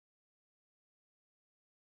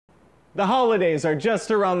The holidays are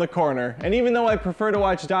just around the corner, and even though I prefer to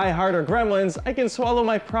watch Die Hard or Gremlins, I can swallow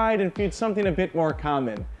my pride and feud something a bit more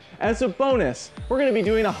common. As a bonus, we're going to be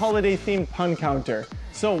doing a holiday-themed pun counter.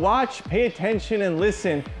 So watch, pay attention, and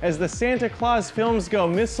listen as the Santa Claus films go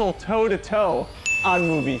missile toe-to-toe on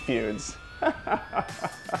Movie Feuds.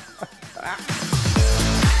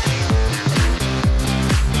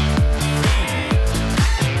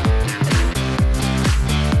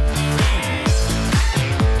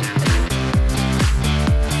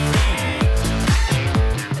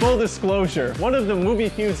 Full disclosure, one of the Movie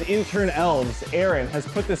Feuds intern elves, Aaron, has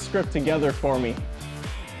put this script together for me.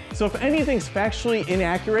 So if anything's factually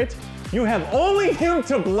inaccurate, you have only him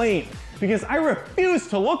to blame, because I refuse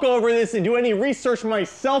to look over this and do any research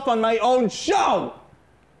myself on my own show!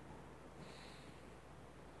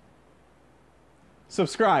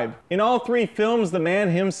 Subscribe. In all three films, the man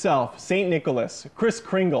himself, St. Nicholas, Kris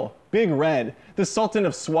Kringle, Big Red, the Sultan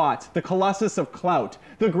of SWAT, the Colossus of Clout,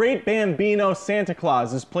 the Great Bambino Santa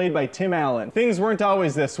Claus is played by Tim Allen. Things weren't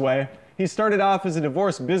always this way. He started off as a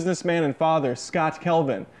divorced businessman and father, Scott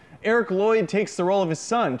Kelvin. Eric Lloyd takes the role of his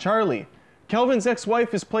son, Charlie. Kelvin's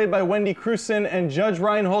ex-wife is played by Wendy Crewson, and Judge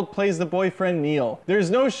Reinhold plays the boyfriend, Neil.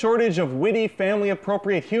 There's no shortage of witty,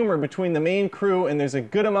 family-appropriate humor between the main crew, and there's a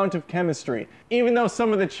good amount of chemistry, even though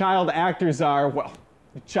some of the child actors are, well,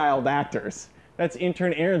 child actors. That's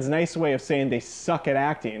intern Aaron's nice way of saying they suck at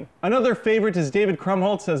acting. Another favorite is David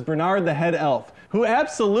Krumholtz as Bernard the Head Elf, who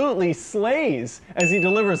absolutely slays as he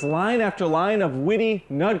delivers line after line of witty,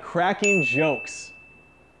 nut-cracking jokes.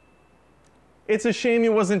 It's a shame he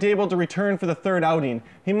wasn't able to return for the third outing.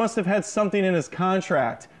 He must have had something in his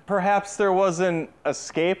contract. Perhaps there was an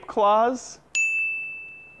escape clause?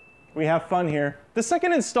 We have fun here. The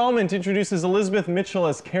second installment introduces Elizabeth Mitchell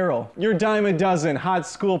as Carol, your dime a dozen hot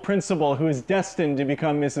school principal who is destined to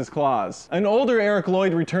become Mrs. Claus. An older Eric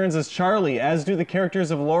Lloyd returns as Charlie, as do the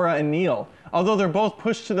characters of Laura and Neil, although they're both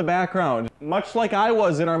pushed to the background, much like I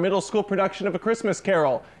was in our middle school production of A Christmas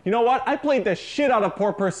Carol. You know what? I played the shit out of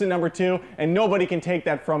poor person number 2, and nobody can take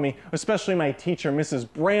that from me, especially my teacher, Mrs.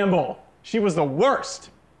 Bramble. She was the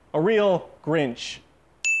worst. A real Grinch.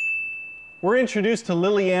 We're introduced to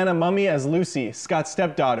Liliana Mummy as Lucy, Scott's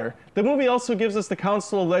stepdaughter. The movie also gives us the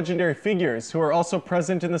Council of Legendary Figures, who are also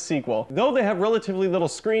present in the sequel. Though they have relatively little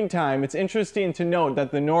screen time, it's interesting to note that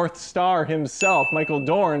the North Star himself, Michael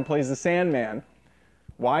Dorn, plays the Sandman.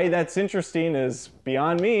 Why that's interesting is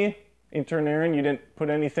beyond me. Intern Aaron, you didn't put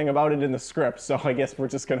anything about it in the script, so I guess we're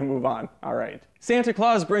just gonna move on. All right. Santa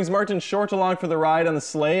Claus brings Martin Short along for the ride on the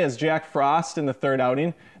sleigh as Jack Frost in the third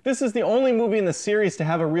outing. This is the only movie in the series to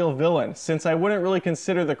have a real villain, since I wouldn't really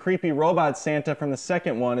consider the creepy robot Santa from the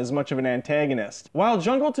second one as much of an antagonist. While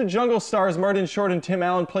Jungle to Jungle stars Martin Short and Tim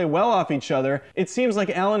Allen play well off each other, it seems like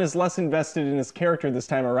Allen is less invested in his character this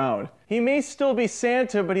time around. He may still be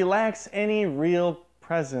Santa, but he lacks any real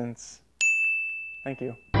presence. Thank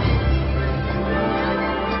you.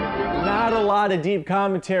 Not a lot of deep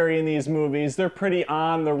commentary in these movies. They're pretty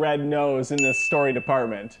on the red nose in this story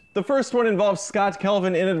department. The first one involves Scott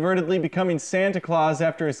Kelvin inadvertently becoming Santa Claus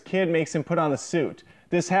after his kid makes him put on the suit.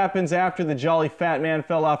 This happens after the jolly fat man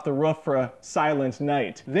fell off the roof for a silent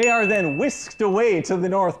night. They are then whisked away to the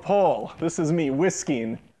North Pole. This is me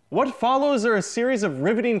whisking. What follows are a series of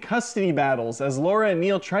riveting custody battles as Laura and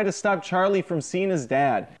Neil try to stop Charlie from seeing his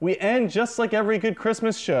dad. We end just like every good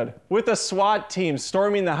Christmas should, with a SWAT team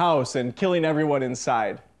storming the house and killing everyone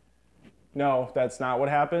inside. No, that's not what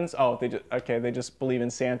happens? Oh, they just believe in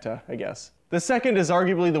Santa, I guess. The second is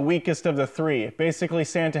arguably the weakest of the three. Basically,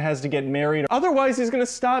 Santa has to get married. Otherwise, he's gonna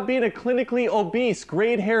stop being a clinically obese,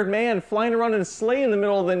 gray-haired man flying around in a sleigh in the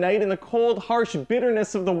middle of the night in the cold, harsh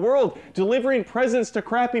bitterness of the world, delivering presents to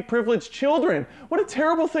crappy, privileged children. What a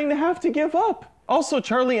terrible thing to have to give up. Also,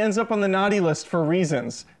 Charlie ends up on the naughty list for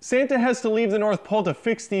reasons. Santa has to leave the North Pole to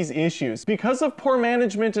fix these issues. Because of poor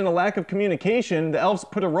management and a lack of communication, the elves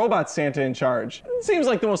put a robot Santa in charge. It seems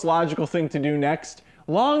like the most logical thing to do next.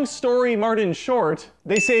 Long story Martin short,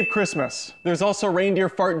 they save Christmas. There's also reindeer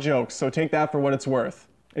fart jokes, so take that for what it's worth.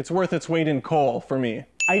 It's worth its weight in coal for me.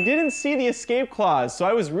 I didn't see the escape clause, so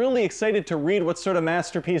I was really excited to read what sort of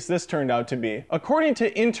masterpiece this turned out to be. According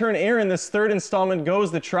to intern Aaron, this third installment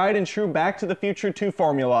goes the tried and true Back to the Future 2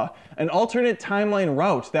 formula, an alternate timeline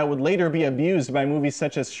route that would later be abused by movies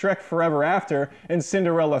such as Shrek Forever After and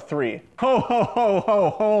Cinderella 3. Ho ho ho ho,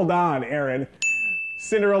 hold on, Aaron.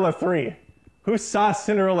 Cinderella 3. Who saw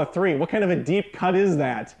Cinderella 3? What kind of a deep cut is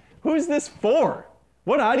that? Who's this for?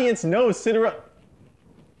 What audience knows Cinderella?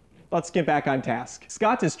 Let's get back on task.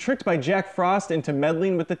 Scott is tricked by Jack Frost into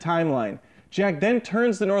meddling with the timeline. Jack then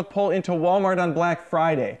turns the North Pole into Walmart on Black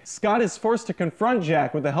Friday. Scott is forced to confront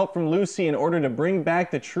Jack with the help from Lucy in order to bring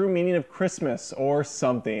back the true meaning of Christmas, or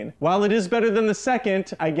something. While it is better than the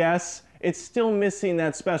second, I guess, it's still missing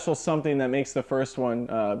that special something that makes the first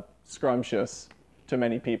one scrumptious to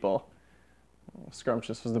many people.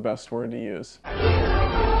 Scrumptious was the best word to use.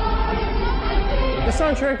 The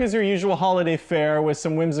soundtrack is your usual holiday fare with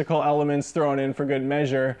some whimsical elements thrown in for good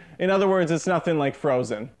measure. In other words, it's nothing like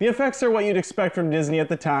Frozen. The effects are what you'd expect from Disney at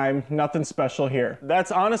the time, nothing special here.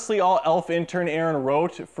 That's honestly all elf intern Aaron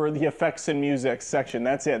wrote for the effects and music section.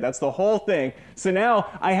 That's it, that's the whole thing. So now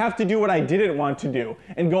I have to do what I didn't want to do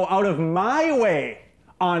and go out of my way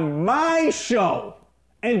on my show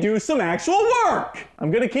and do some actual work.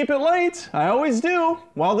 I'm gonna keep it light, I always do.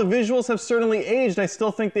 While the visuals have certainly aged, I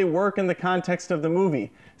still think they work in the context of the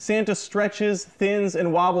movie. Santa stretches, thins,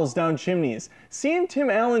 and wobbles down chimneys. Seeing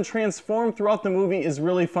Tim Allen transform throughout the movie is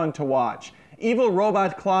really fun to watch. Evil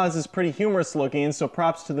Robot Claus is pretty humorous looking, so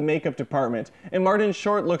props to the makeup department. And Martin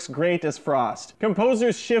Short looks great as Frost.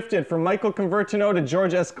 Composers shifted from Michael Convertino to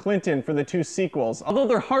George S. Clinton for the two sequels, although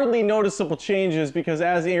they're hardly noticeable changes because,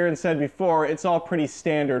 as Aaron said before, it's all pretty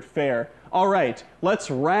standard fare. Alright,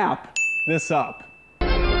 let's wrap this up.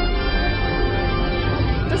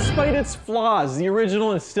 Despite its flaws, the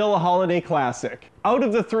original is still a holiday classic. Out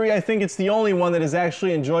of the three, I think it's the only one that is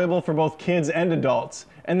actually enjoyable for both kids and adults.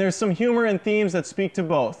 And there's some humor and themes that speak to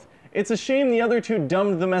both. It's a shame the other two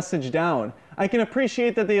dumbed the message down. I can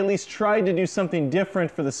appreciate that they at least tried to do something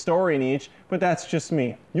different for the story in each, but that's just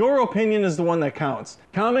me. Your opinion is the one that counts.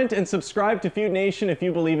 Comment and subscribe to Feud Nation if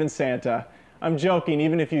you believe in Santa. I'm joking,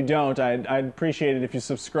 even if you don't, I'd appreciate it if you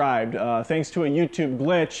subscribed. Thanks to a YouTube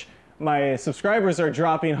glitch, my subscribers are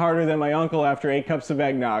dropping harder than my uncle after 8 cups of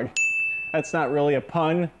eggnog. That's not really a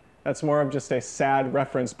pun, that's more of just a sad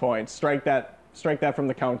reference point. Strike that from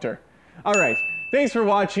the counter. Alright, thanks for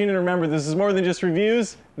watching, and remember, this is more than just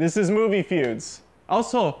reviews, this is Movie Feuds.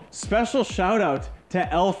 Also, special shout out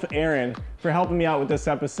to Elf Aaron for helping me out with this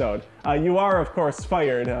episode. You are, of course,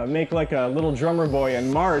 fired. Make like a little drummer boy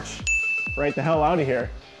and march right the hell out of here.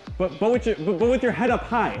 But with your head up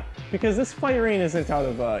high, because this firing isn't out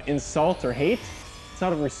of insult or hate, it's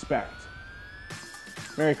out of respect.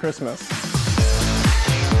 Merry Christmas.